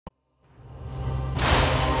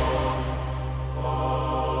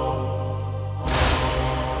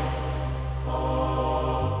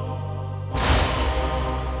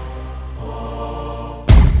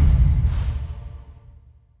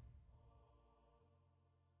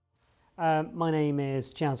My name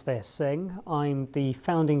is Jasveer Singh. I'm the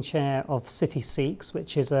founding chair of City Sikhs,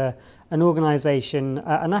 which is an organisation,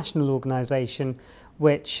 a national organisation,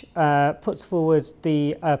 which puts forward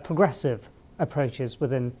the progressive approaches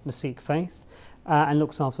within the Sikh faith and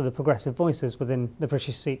looks after the progressive voices within the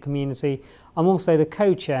British Sikh community. I'm also the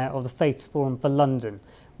co-chair of the Faiths Forum for London,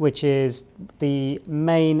 which is the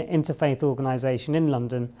main interfaith organisation in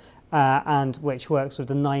London and which works with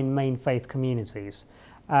the 9 main faith communities.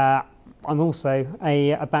 I'm also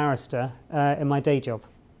a barrister in my day job,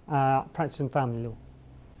 practicing family law.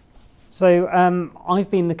 So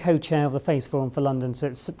I've been the co-chair of the Faiths Forum for London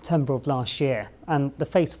since September of last year, and the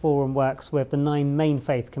Faiths Forum works with the 9 main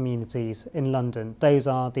faith communities in London. Those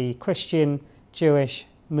are the Christian, Jewish,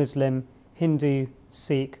 Muslim, Hindu,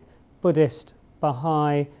 Sikh, Buddhist,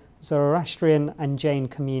 Baha'i, Zoroastrian and Jain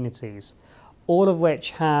communities, all of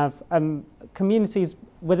which have communities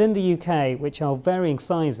within the UK which are varying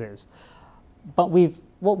sizes. But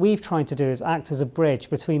what we've tried to do is act as a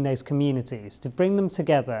bridge between those communities, to bring them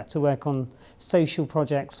together to work on social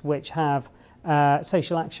projects which have,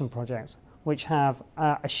 social action projects, which have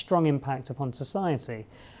a strong impact upon society.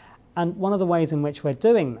 And one of the ways in which we're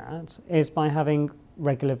doing that is by having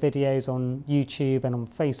regular videos on YouTube and on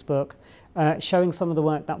Facebook, showing some of the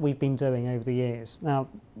work that we've been doing over the years. Now,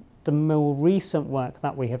 the more recent work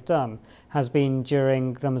that we have done has been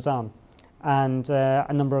during Ramadan and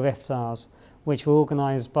a number of iftars, which were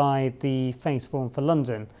organised by the Faiths Forum for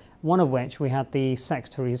London, one of which we had the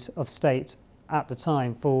Secretaries of State at the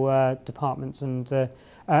time for departments and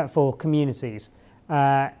for communities.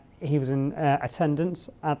 He was in attendance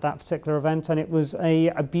at that particular event, and it was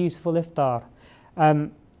a beautiful iftar.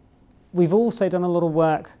 We've also done a lot of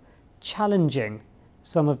work challenging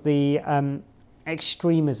some of the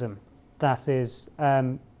extremism that is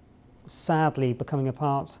sadly becoming a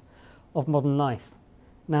part of modern life.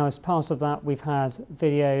 Now, as part of that, we've had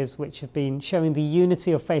videos which have been showing the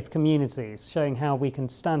unity of faith communities, showing how we can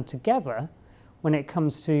stand together when it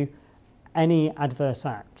comes to any adverse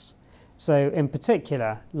acts. So in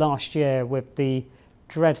particular, last year with the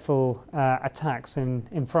dreadful attacks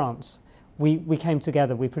in France, we came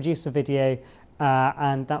together, we produced a video,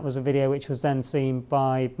 and that was a video which was then seen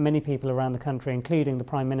by many people around the country, including the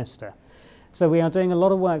Prime Minister. So we are doing a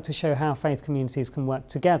lot of work to show how faith communities can work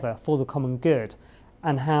together for the common good,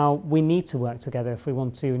 and how we need to work together if we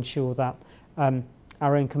want to ensure that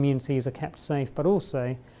our own communities are kept safe, but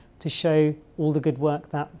also to show all the good work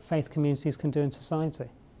that faith communities can do in society.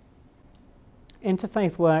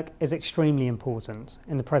 Interfaith work is extremely important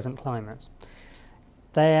in the present climate.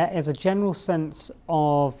 There is a general sense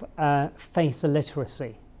of faith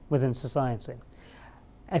illiteracy within society.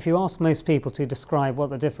 If you ask most people to describe what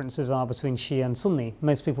the differences are between Shia and Sunni,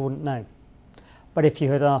 most people wouldn't know. But if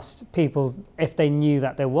you had asked people if they knew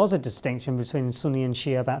that there was a distinction between Sunni and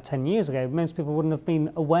Shia about 10 years ago, most people wouldn't have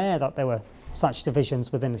been aware that there were such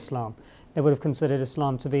divisions within Islam. They would have considered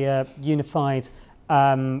Islam to be a unified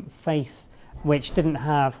faith which didn't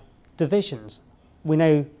have divisions. We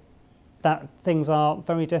know that things are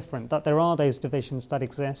very different, that there are those divisions that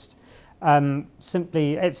exist.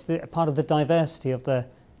 Simply, it's part of the diversity of the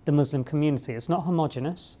Muslim community. It's not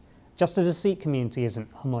homogenous, just as a Sikh community isn't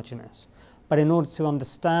homogenous. But in order to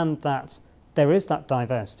understand that there is that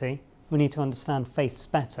diversity, we need to understand faiths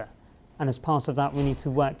better. And as part of that, we need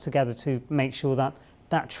to work together to make sure that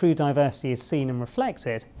that true diversity is seen and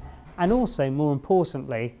reflected. And also, more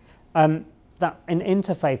importantly, that in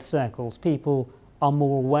interfaith circles, people are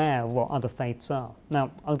more aware of what other faiths are.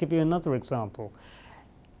 Now, I'll give you another example.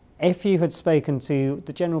 If you had spoken to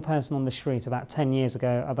the general person on the street about 10 years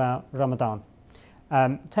ago about Ramadan,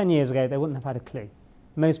 10 years ago, they wouldn't have had a clue.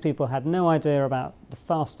 Most people had no idea about the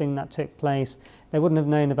fasting that took place. They wouldn't have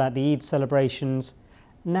known about the Eid celebrations.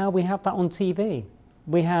 Now we have that on TV.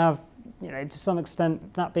 We have, to some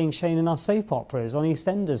extent, that being shown in our soap operas. On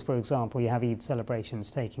EastEnders, for example, you have Eid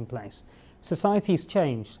celebrations taking place. Society's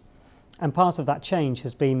changed, and part of that change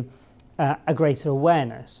has been a greater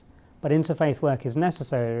awareness. But interfaith work is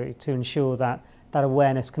necessary to ensure that that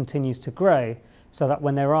awareness continues to grow, so that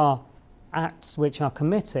when there are acts which are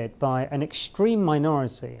committed by an extreme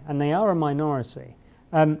minority, and they are a minority,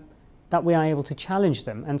 that we are able to challenge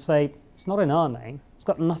them and say, it's not in our name, it's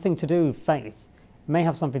got nothing to do with faith. It may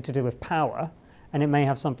have something to do with power, and it may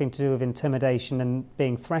have something to do with intimidation and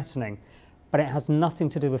being threatening, but it has nothing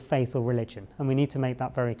to do with faith or religion, and we need to make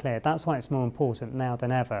that very clear. That's why it's more important now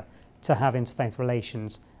than ever to have interfaith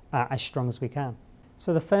relations as strong as we can.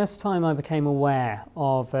 So the first time I became aware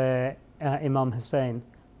of Imam Hussain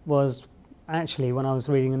was actually when I was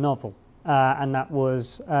reading a novel, and that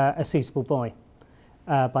was A Suitable Boy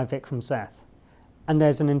by Vikram Seth. and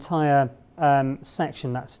there's an entire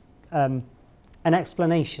section that's an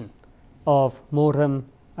explanation of Muharram,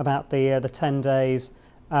 about the 10 days,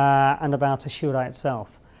 and about Ashura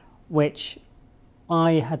itself, which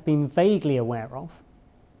I had been vaguely aware of,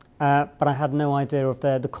 but I had no idea of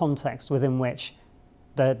the context within which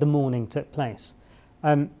the mourning took place.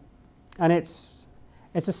 And it's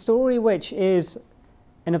a story which is,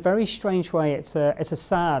 in a very strange way, it's a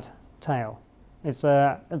sad tale. It's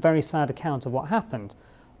a very sad account of what happened,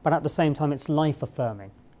 but at the same time it's life-affirming.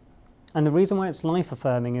 And the reason why it's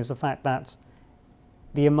life-affirming is the fact that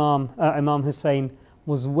the Imam Hussain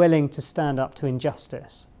was willing to stand up to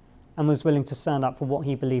injustice, and was willing to stand up for what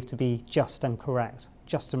he believed to be just and correct,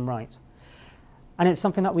 just and right. And it's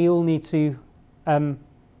something that we all need to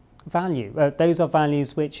value. Those are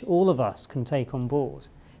values which all of us can take on board.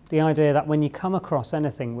 The idea that when you come across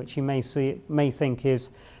anything which you may think is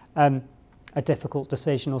a difficult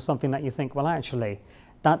decision, or something that you think, well, actually,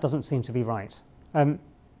 that doesn't seem to be right.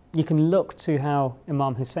 You can look to how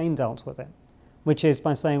Imam Hussain dealt with it, which is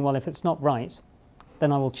by saying, well, if it's not right,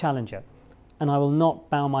 then I will challenge it. And I will not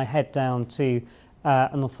bow my head down to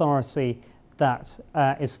an authority that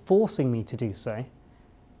is forcing me to do so.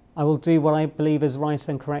 I will do what I believe is right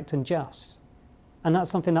and correct and just. And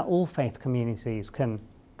that's something that all faith communities can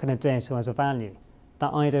adhere to as a value.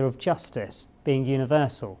 That idea of justice being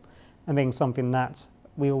universal and being something that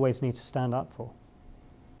we always need to stand up for.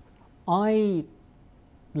 I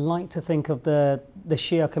like to think of the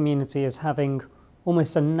Shia community as having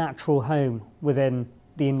almost a natural home within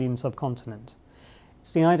the Indian subcontinent.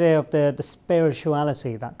 It's the idea of the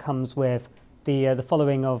spirituality that comes with the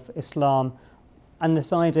following of Islam, and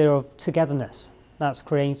this idea of togetherness that's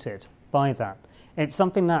created by that. It's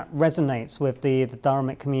something that resonates with the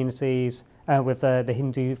Dharmic communities, with the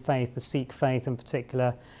Hindu faith, the Sikh faith in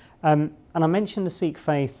particular. And I mention the Sikh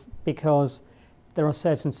faith because there are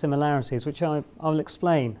certain similarities, which I'll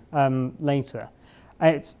explain later.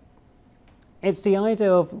 It's the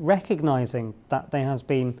idea of recognising that there has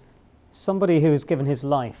been somebody who has given his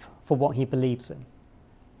life for what he believes in.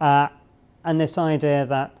 And this idea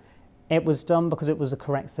that it was done because it was the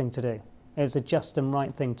correct thing to do. It was a just and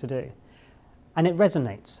right thing to do. And it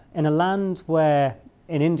resonates. In a land where,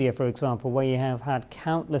 in India, for example, where you have had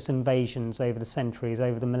countless invasions over the centuries,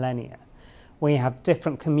 over the millennia, where you have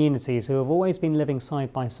different communities who have always been living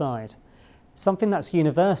side by side, something that's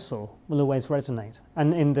universal will always resonate.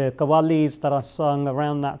 And in the qawwalis that are sung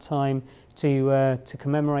around that time to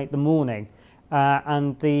commemorate the mourning,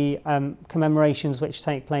 and the commemorations which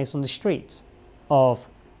take place on the streets of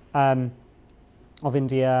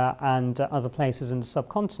India and other places in the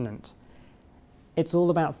subcontinent, it's all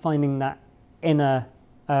about finding that inner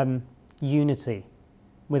unity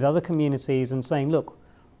with other communities and saying, look,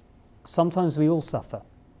 sometimes we all suffer,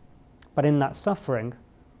 but in that suffering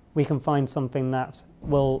we can find something that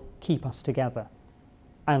will keep us together,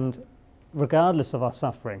 and regardless of our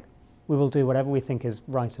suffering we will do whatever we think is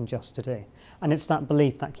right and just to do. And it's that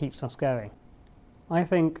belief that keeps us going. I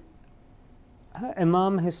think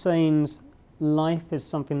Imam Hussein's life is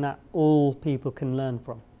something that all people can learn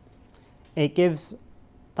from. It gives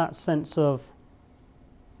that sense of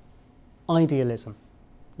idealism,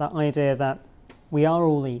 that idea that we are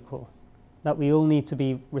all equal, that we all need to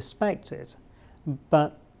be respected,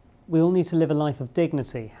 but we all need to live a life of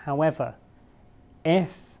dignity. However,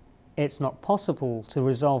 if it's not possible to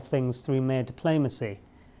resolve things through mere diplomacy,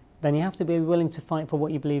 then you have to be willing to fight for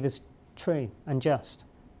what you believe is true and just.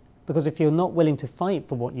 Because if you're not willing to fight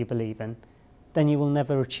for what you believe in, then you will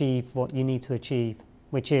never achieve what you need to achieve,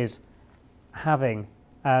 which is having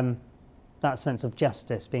that sense of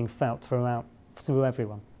justice being felt through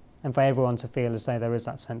everyone, and for everyone to feel as though there is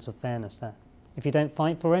that sense of fairness there. If you don't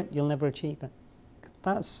fight for it, you'll never achieve it.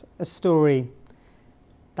 That's a story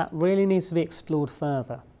that really needs to be explored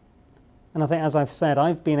further. And I think, as I've said,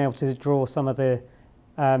 I've been able to draw some of the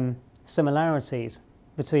similarities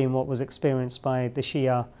between what was experienced by the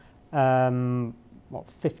Shia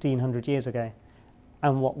 1,500 years ago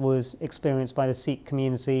and what was experienced by the Sikh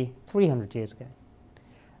community 300 years ago.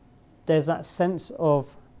 There's that sense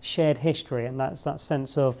of shared history, and that's that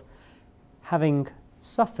sense of having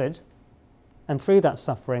suffered, and through that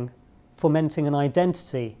suffering fomenting an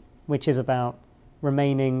identity which is about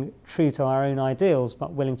remaining true to our own ideals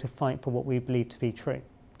but willing to fight for what we believe to be true.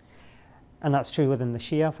 And that's true within the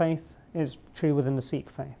Shia faith, it's true within the Sikh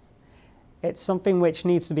faith. It's something which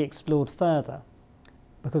needs to be explored further,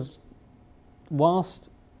 because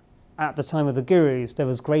whilst at the time of the Gurus there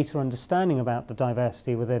was greater understanding about the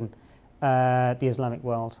diversity within the Islamic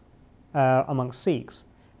world amongst Sikhs,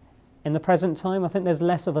 in the present time I think there's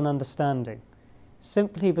less of an understanding,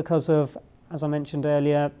 simply because of as I mentioned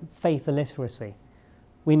earlier, faith illiteracy.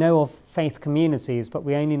 We know of faith communities, but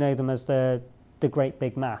we only know them as the great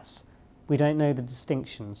big mass. We don't know the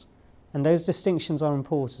distinctions. And those distinctions are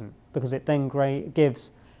important because it then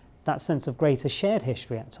gives that sense of greater shared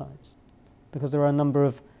history at times. Because there are a number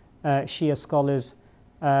of Shia scholars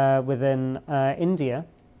within India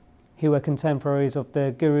who were contemporaries of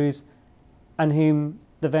the gurus and whom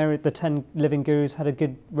the 10 living gurus had a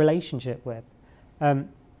good relationship with.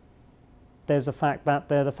 There's the fact that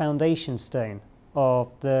they're the foundation stone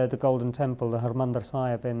of the Golden Temple, the Harmandir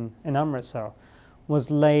Sahib in Amritsar,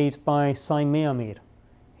 was laid by Sai Mia Mir,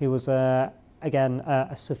 who was again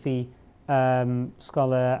a Sufi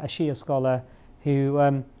scholar, a Shia scholar,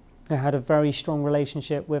 who had a very strong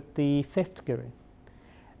relationship with the fifth guru.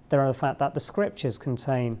 There are the fact that the scriptures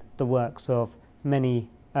contain the works of many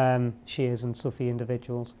Shias and Sufi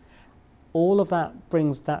individuals. All of that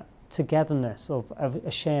brings that togetherness of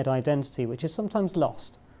a shared identity, which is sometimes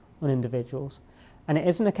lost on individuals. And it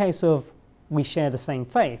isn't a case of we share the same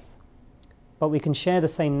faith, but we can share the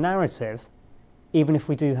same narrative even if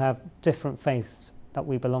we do have different faiths that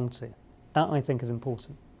we belong to. That, I think, is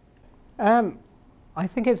important. I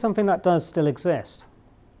think it's something that does still exist.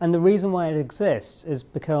 And the reason why it exists is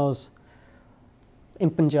because in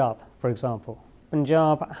Punjab, for example,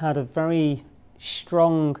 Punjab had a very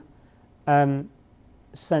strong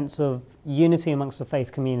sense of unity amongst the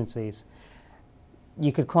faith communities.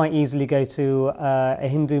 You could quite easily go to a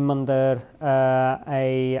Hindu mandir,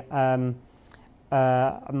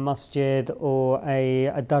 a masjid or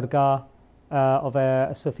a dargah of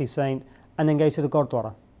a Sufi saint, and then go to the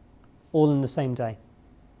Gurdwara, all in the same day.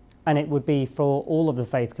 And it would be for all of the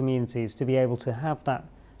faith communities to be able to have that.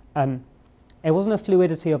 It wasn't a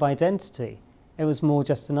fluidity of identity, it was more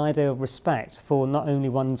just an idea of respect for not only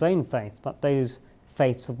one's own faith, but those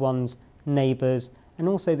faiths of one's neighbours, and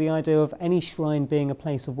also the idea of any shrine being a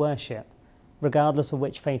place of worship, regardless of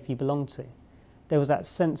which faith you belong to. There was that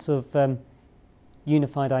sense of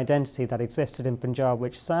unified identity that existed in Punjab,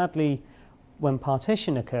 which sadly, when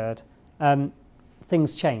partition occurred,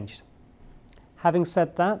 things changed. Having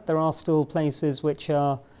said that, there are still places which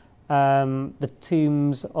are the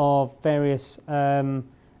tombs of various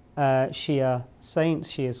Shia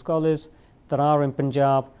saints, Shia scholars that are in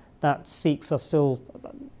Punjab, that Sikhs are still.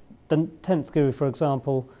 The 10th Guru, for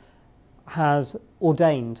example, has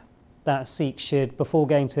ordained that Sikhs should, before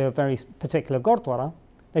going to a very particular Gurdwara,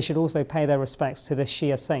 they should also pay their respects to the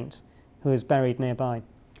Shia saint who is buried nearby.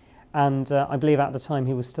 And I believe at the time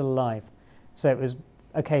he was still alive. So it was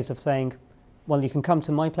a case of saying, well, you can come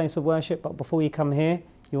to my place of worship, but before you come here,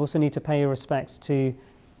 you also need to pay your respects to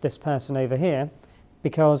this person over here,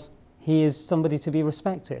 because he is somebody to be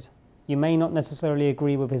respected. You may not necessarily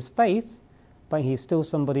agree with his faith, but he's still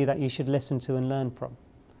somebody that you should listen to and learn from.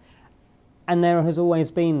 And there has always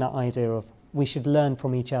been that idea of we should learn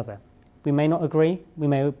from each other. We may not agree, we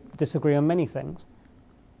may disagree on many things,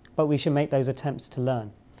 but we should make those attempts to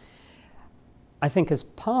learn. I think as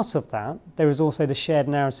part of that, there is also the shared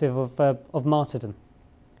narrative of martyrdom,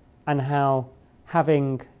 and how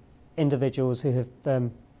having individuals who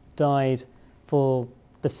have died for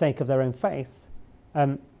the sake of their own faith,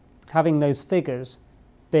 having those figures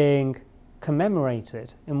being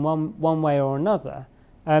commemorated in one way or another,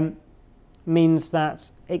 means that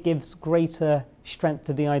it gives greater strength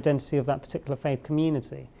to the identity of that particular faith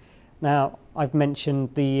community. Now, I've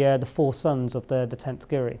mentioned the 4 sons of the 10th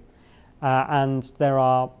Guru, and there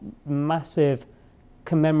are massive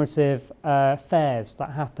commemorative fairs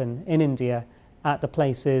that happen in India at the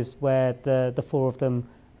places where the 4 of them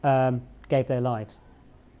gave their lives.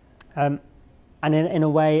 And in a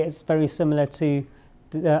way, it's very similar to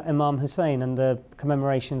Imam Hussain and the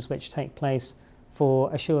commemorations which take place for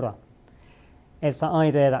Ashura. It's the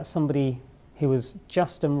idea that somebody who was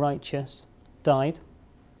just and righteous died,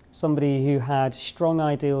 somebody who had strong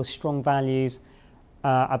ideals, strong values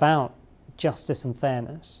about justice and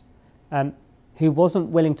fairness, who wasn't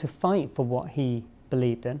willing to fight for what he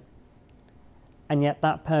believed in, and yet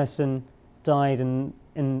that person died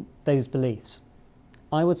in those beliefs.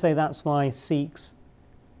 I would say that's why Sikhs,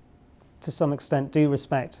 to some extent, do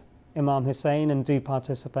respect Imam Hussain and do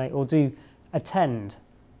participate or do attend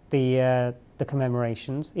the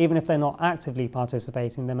commemorations. Even if they're not actively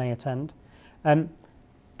participating, they may attend. And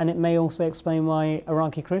it may also explain why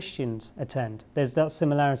Iraqi Christians attend. There's that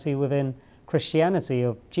similarity within Christianity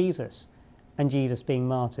of Jesus and Jesus being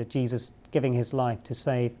martyred, Jesus giving his life to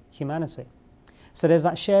save humanity. So there's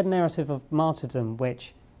that shared narrative of martyrdom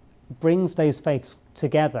which brings those faiths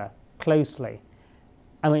together closely,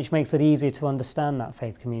 and which makes it easier to understand that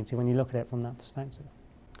faith community when you look at it from that perspective.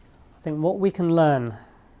 I think what we can learn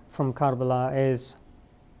from Karbala is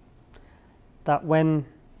that when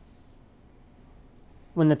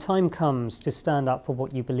the time comes to stand up for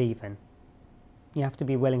what you believe in, you have to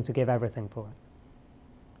be willing to give everything for it.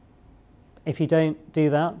 If you don't do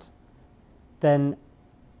that, then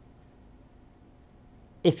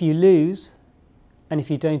if you lose and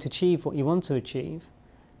if you don't achieve what you want to achieve,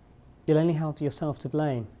 you'll only have yourself to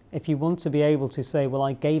blame. If you want to be able to say, well,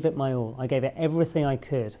 I gave it my all, I gave it everything I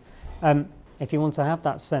could, if you want to have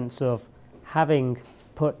that sense of having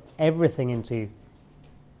put everything into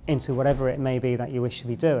whatever it may be that you wish to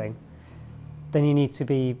be doing, then you need to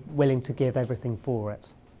be willing to give everything for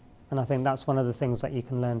it. And I think that's one of the things that you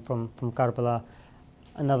can learn from Karbala.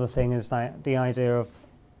 Another thing is that the idea of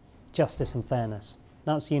justice and fairness.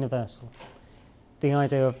 That's universal. The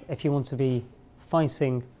idea of if you want to be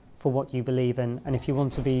fighting for what you believe in, and if you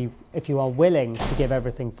are willing to give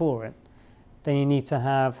everything for it, then you need to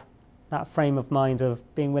have that frame of mind of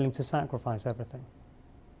being willing to sacrifice everything.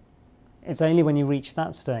 It's only when you reach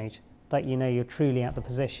that stage that you know you're truly at the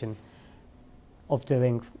position of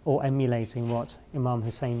doing or emulating what Imam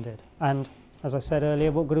Hussain did. And as I said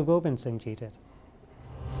earlier, what Guru Gobind Singh Ji did.